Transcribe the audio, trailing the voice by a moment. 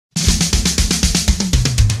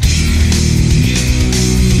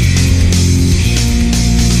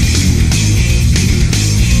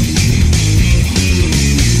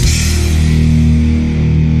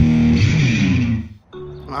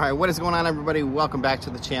What is going on, everybody? Welcome back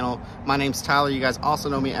to the channel. My name's Tyler. You guys also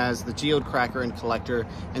know me as the Geode Cracker and Collector.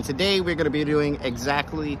 And today we're going to be doing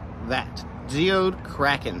exactly that, Geode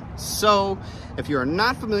cracking. So if you're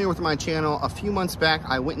not familiar with my channel, a few months back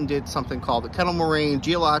I went and did something called the Kettle Moraine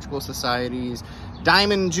Geological Society's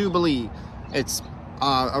Diamond Jubilee. It's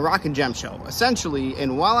a rock and gem show, essentially.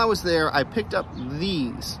 And while I was there, I picked up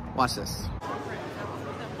these. Watch this.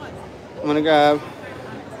 I'm gonna grab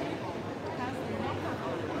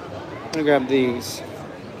these.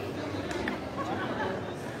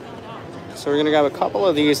 So we're gonna grab a couple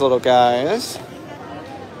of these little guys.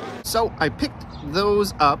 So I picked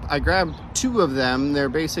those up. I grabbed two of them. They're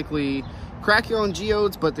basically crack your own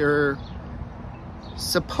geodes, but they're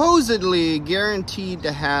supposedly guaranteed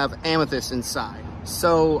to have amethyst inside.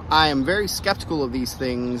 So I am very skeptical of these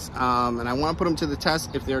things, and I want to put them to the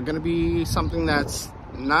test. If they're going to be something that's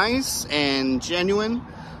nice and genuine,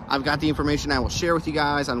 I've got the information I will share with you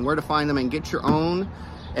guys on where to find them and get your own.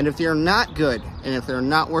 And if they're not good, and if they're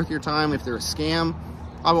not worth your time, if they're a scam,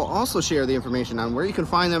 I will also share the information on where you can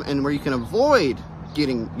find them and where you can avoid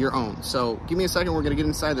getting your own. So give me a second, we're gonna get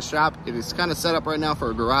inside the shop. It is kind of set up right now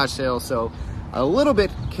for a garage sale, so a little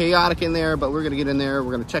bit chaotic in there, but we're gonna get in there,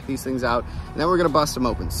 we're gonna check these things out, and then we're gonna bust them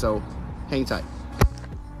open, so hang tight.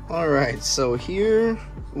 All right, so here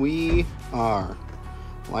we are.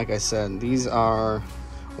 Like I said, these are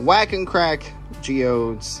Wack N Crack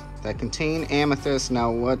geodes that contain amethyst.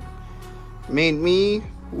 Now, what made me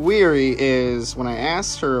weary is when I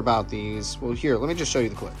asked her about these. Well, here, let me just show you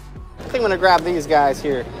the clip. I think I'm gonna grab these guys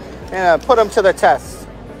here and put them to the test.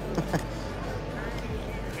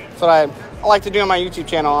 That's what I like to do on my YouTube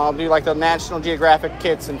channel. I'll do like the National Geographic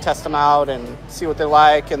kits and test them out and see what they're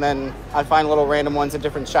like, and then I find little random ones at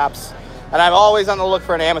different shops. And I'm always on the look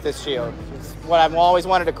for an amethyst geode. It's what I've always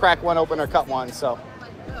wanted to crack one open or cut one, so.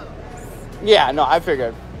 Yeah, no, I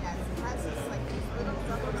figured.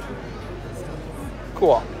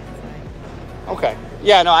 Cool. Okay.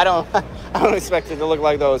 Yeah, no, I don't expect it to look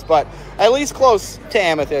like those, but at least close to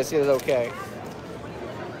amethyst is okay.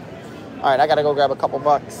 All right, I gotta go grab a couple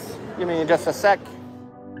bucks. Give me just a sec.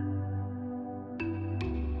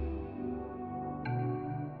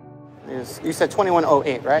 You said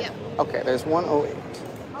 2108, right? Yep. Okay, there's 108.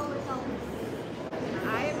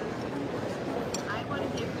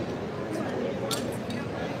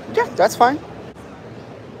 Yeah, that's fine.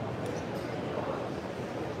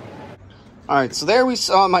 All right, so there we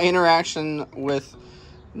saw my interaction with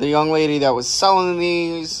the young lady that was selling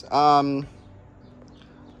these.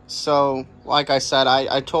 So, like I said,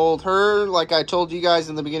 I told her, like I told you guys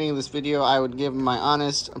in the beginning of this video, I would give my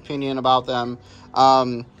honest opinion about them.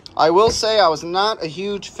 I will say I was not a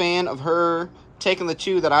huge fan of her taking the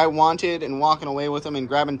two that I wanted and walking away with them and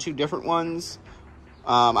grabbing two different ones.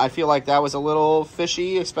 I feel like that was a little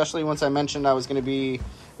fishy, especially once I mentioned I was going to be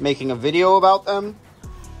making a video about them.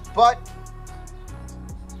 But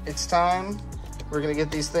it's time. We're going to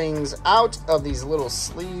get these things out of these little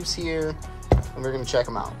sleeves here, and we're going to check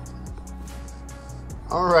them out.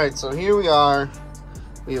 All right, so here we are.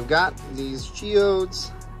 We have got these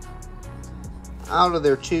geodes out of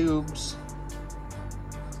their tubes.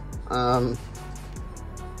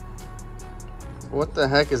 What the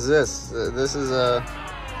heck is this? This is a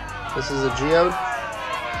geode.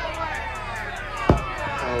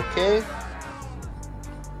 Okay.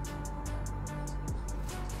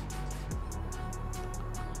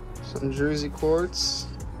 Some Jersey quartz.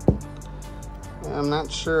 I'm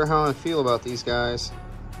not sure how I feel about these guys.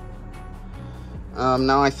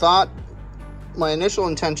 Now, I thought my initial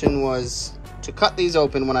intention was to cut these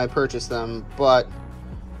open when I purchased them, but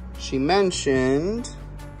she mentioned,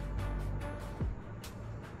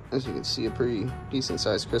 as you can see, a pretty decent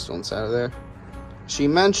sized crystal inside of there. She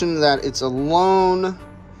mentioned that it's a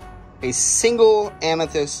single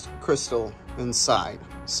amethyst crystal inside.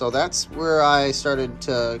 So that's where I started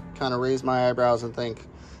to kind of raise my eyebrows and think,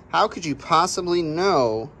 how could you possibly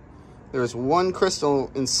know there's one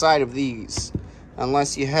crystal inside of these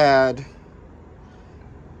unless you had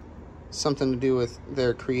something to do with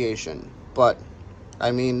their creation? But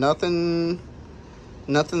I mean, nothing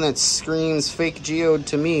that screams fake geode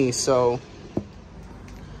to me. So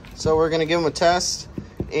we're gonna give them a test.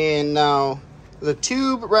 And now the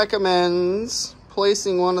tube recommends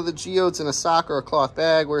placing one of the geodes in a sock or a cloth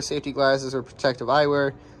bag. Wear safety glasses or protective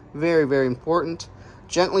eyewear. Very, very important.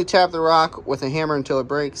 Gently tap the rock with a hammer until it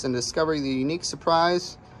breaks and discover the unique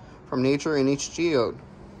surprise from nature in each geode.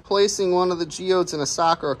 Placing one of the geodes in a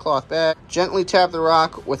sock or a cloth bag. Gently tap the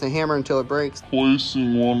rock with a hammer until it breaks.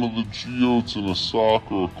 Placing one of the geodes in a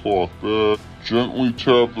sock or a cloth bag. Gently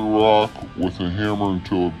tap the rock with a hammer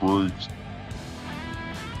until it breaks.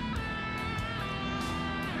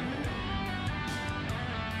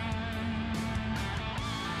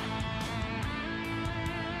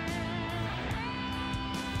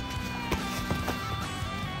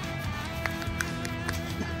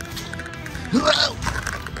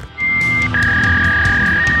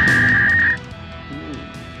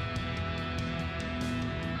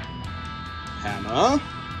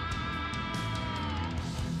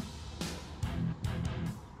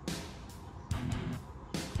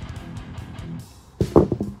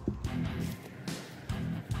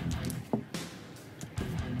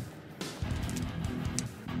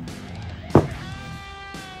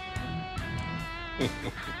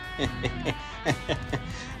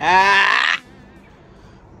 Ah!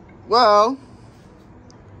 Well,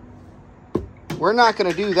 we're not going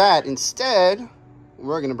to do that. Instead,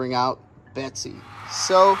 we're going to bring out Betsy.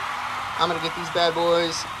 So, I'm going to get these bad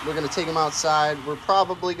boys. We're going to take them outside. We're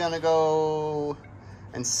probably going to go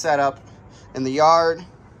and set up in the yard.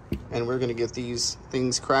 And we're going to get these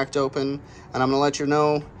things cracked open. And I'm going to let you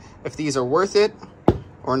know if these are worth it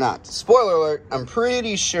or not. Spoiler alert, I'm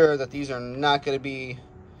pretty sure that these are not going to be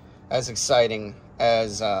as exciting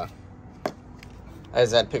as that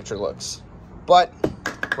picture looks. But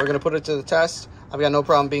we're going to put it to the test. I've got no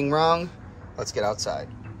problem being wrong. Let's get outside.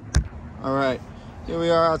 All right, here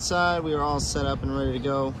we are outside. We are all set up and ready to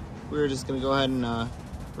go. We're just going to go ahead and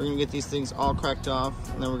we're going to get these things all cracked off,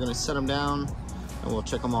 and then we're going to set them down, and we'll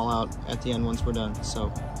check them all out at the end once we're done.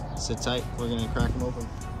 So sit tight. We're going to crack them open.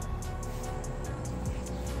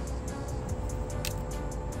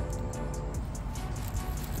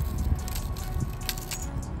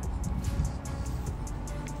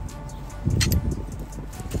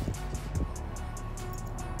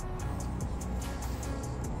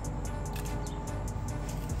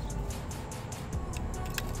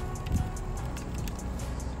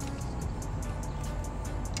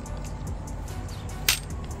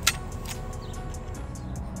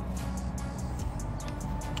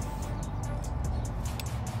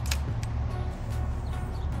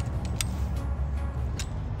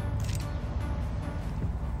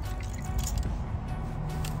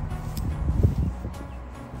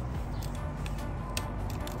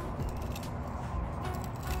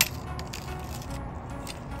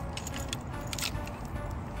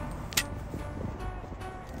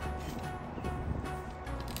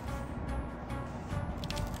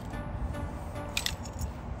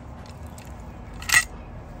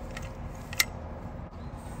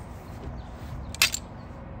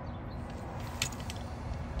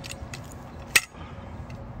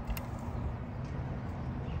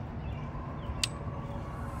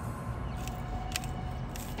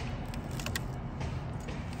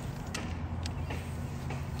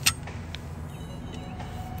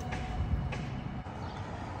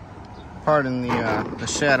 Pardon the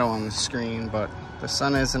shadow on the screen, but the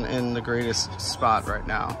sun isn't in the greatest spot right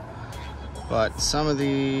now. But some of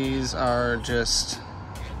these are just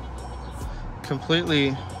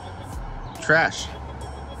completely trash.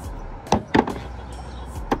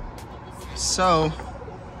 So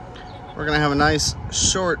we're gonna have a nice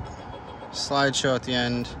short slideshow at the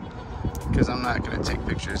end, because I'm not gonna take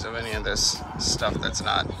pictures of any of this stuff that's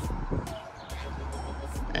not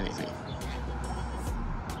anything.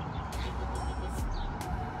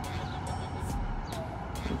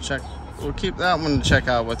 We'll keep that one to check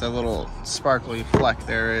out what the little sparkly fleck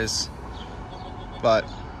there is, but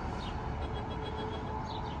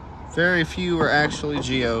very few are actually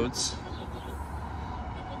geodes.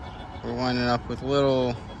 We're winding up with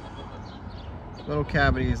little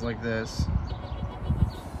cavities like this.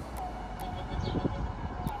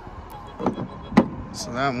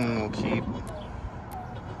 So that one we'll keep.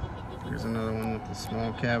 Here's another one with a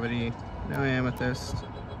small cavity. No amethyst.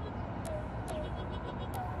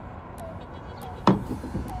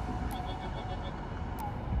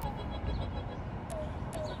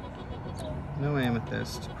 No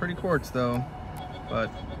amethyst. Pretty quartz though,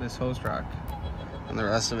 but this host rock. And the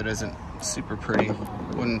rest of it isn't super pretty.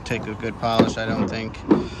 Wouldn't take a good polish, I don't think.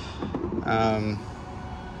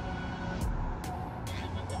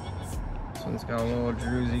 This one's got a little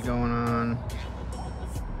druzy going on.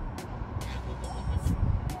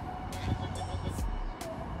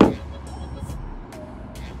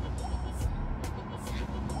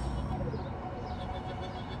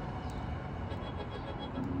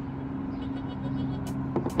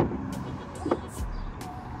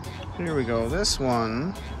 Here we go. This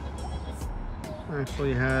one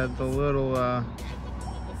actually had the little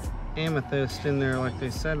amethyst in there like they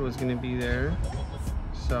said was going to be there.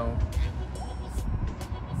 So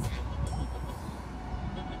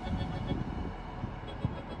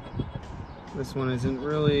this one isn't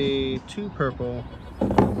really too purple.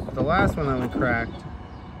 The last one that we cracked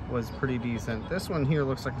was pretty decent. This one here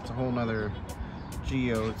looks like it's a whole nother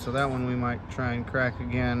geode, so that one we might try and crack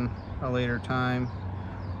again a later time.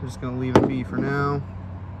 We're just gonna leave it be for now.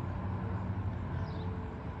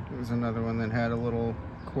 There's another one that had a little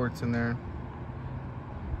quartz in there.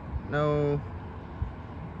 No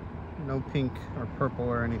pink or purple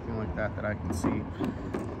or anything like that that I can see.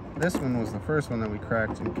 This one was the first one that we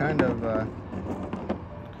cracked and kind of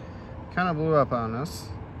blew up on us.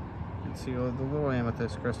 You can see the little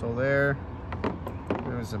amethyst crystal there.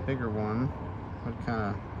 There was a bigger one that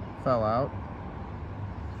kind of fell out.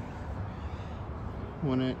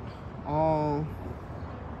 When it all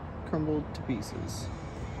crumbled to pieces.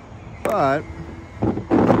 But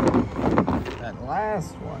that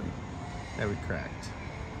last one that we cracked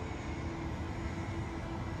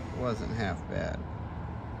wasn't half bad.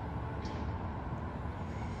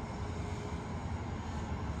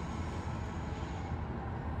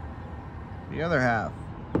 The other half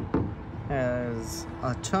has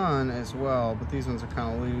a ton as well, but these ones are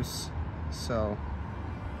kind of loose, so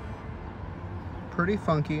pretty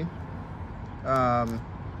funky.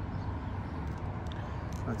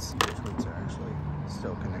 Let's see which ones are actually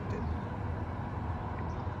still connected.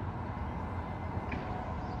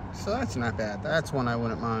 So that's not bad. That's one I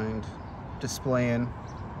wouldn't mind displaying.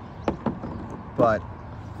 But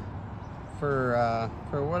for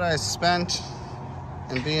what I spent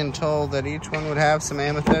and being told that each one would have some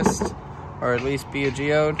amethyst, or at least be a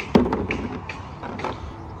geode,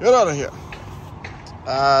 get out of here.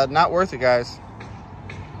 Not worth it, guys.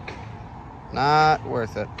 Not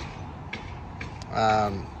worth it.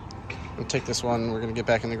 We'll take this one. We're gonna get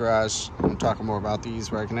back in the garage and talk more about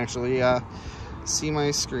these where I can actually see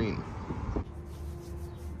my screen.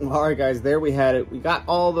 All right, guys, there we had it. We got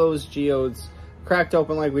all those geodes cracked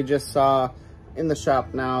open like we just saw in the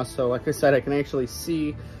shop now. So like I said, I can actually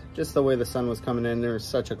see just the way the sun was coming in. There was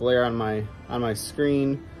such a glare on my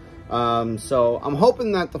screen. So I'm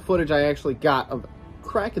hoping that the footage I actually got of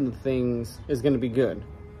cracking the things is gonna be good.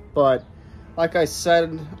 But like I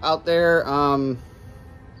said out there, I'm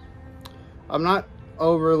not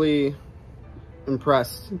overly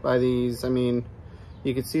impressed by these. I mean,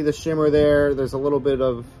 you can see the shimmer there. There's a little bit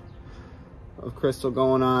of crystal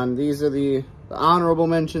going on. These are the honorable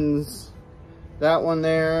mentions. That one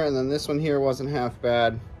there, and then this one here wasn't half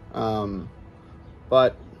bad. But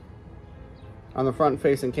on the front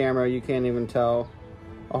facing camera, you can't even tell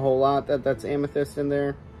a whole lot that's amethyst in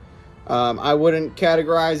there. I wouldn't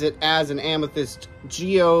categorize it as an amethyst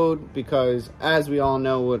geode because, as we all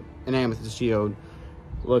know, what an amethyst geode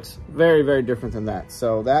looks very, very different than that.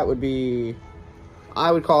 So that would be,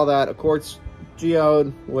 I would call that a quartz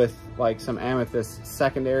geode with like some amethyst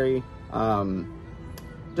secondary.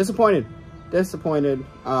 Disappointed,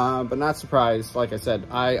 but not surprised. Like I said,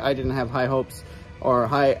 I didn't have high hopes or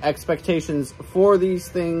high expectations for these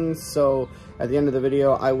things. So at the end of the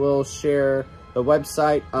video, I will share the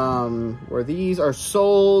website where these are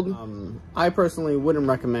sold. I personally wouldn't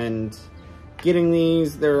recommend getting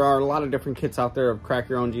these. There are a lot of different kits out there of crack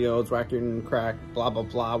your own geodes, Wack N Crack, blah blah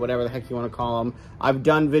blah, whatever the heck you want to call them. I've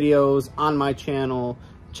done videos on my channel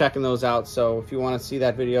checking those out, so if you want to see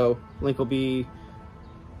that video, link will be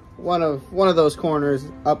one of those corners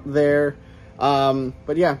up there.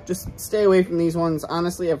 But yeah, just stay away from these ones.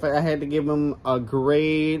 Honestly, if I had to give them a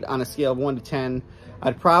grade on a scale of 1 to 10,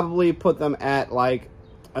 I'd probably put them at like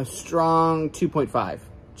a strong 2.5,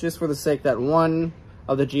 just for the sake that one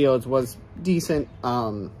of the geodes was decent.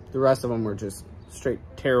 The rest of them were just straight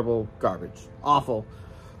terrible garbage. Awful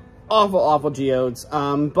geodes.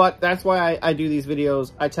 But that's why I do these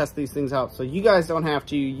videos. I test these things out so you guys don't have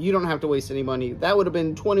to. You don't have to waste any money. That would have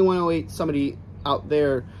been $21.08 somebody out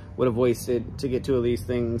there would have wasted to get two of these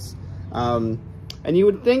things. And you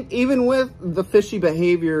would think, even with the fishy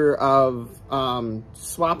behavior of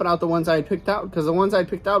swapping out the ones I had picked out, because the ones I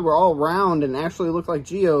picked out were all round and actually looked like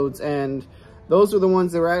geodes, and those are the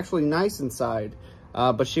ones that were actually nice inside.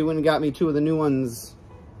 But she went and got me two of the new ones,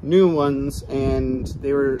 and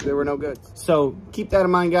they were no good. So keep that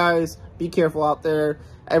in mind, guys. Be careful out there.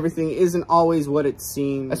 Everything isn't always what it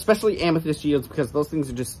seems, especially amethyst geodes, because those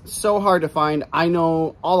things are just so hard to find. I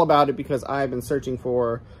know all about it because I've been searching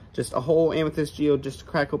for just a whole amethyst geode just to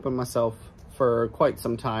crack open myself for quite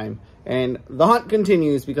some time. And the hunt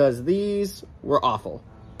continues because these were awful.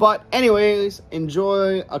 But anyways,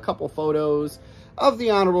 enjoy a couple photos of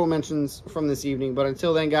the honorable mentions from this evening. But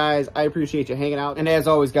until then, guys, I appreciate you hanging out. And as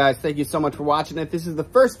always, guys, thank you so much for watching. If this is the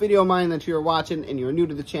first video of mine that you're watching and you're new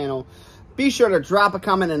to the channel, be sure to drop a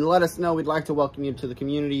comment and let us know. We'd like to welcome you to the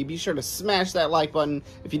community. Be sure to smash that like button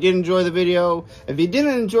if you did enjoy the video. If you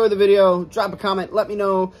didn't enjoy the video, drop a comment. Let me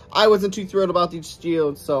know. I wasn't too thrilled about these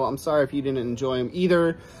geodes, so I'm sorry if you didn't enjoy them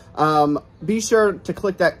either. Be sure to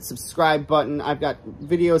click that subscribe button. I've got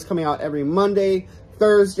videos coming out every Monday,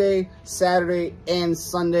 Thursday, Saturday, and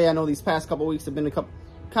Sunday. I know these past couple weeks have been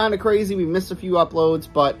kind of crazy. We missed a few uploads,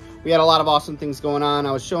 but we had a lot of awesome things going on.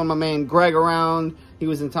 I was showing my man Greg around. He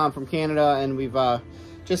was in town from Canada, and we've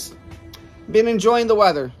just been enjoying the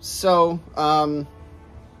weather. So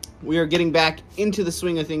we are getting back into the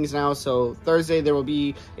swing of things now. So Thursday there will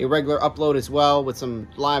be a regular upload as well with some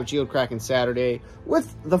live geode cracking Saturday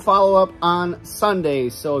with the follow-up on Sunday.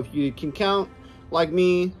 So if you can count like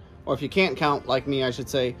me, or if you can't count like me, I should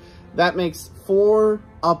say, that makes 4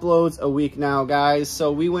 uploads a week now, guys.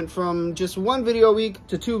 So we went from just 1 video a week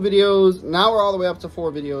to 2 videos. Now we're all the way up to 4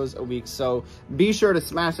 videos a week. So be sure to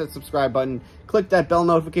smash that subscribe button. Click that bell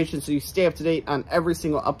notification so you stay up to date on every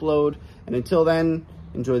single upload. And until then,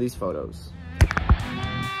 enjoy these photos.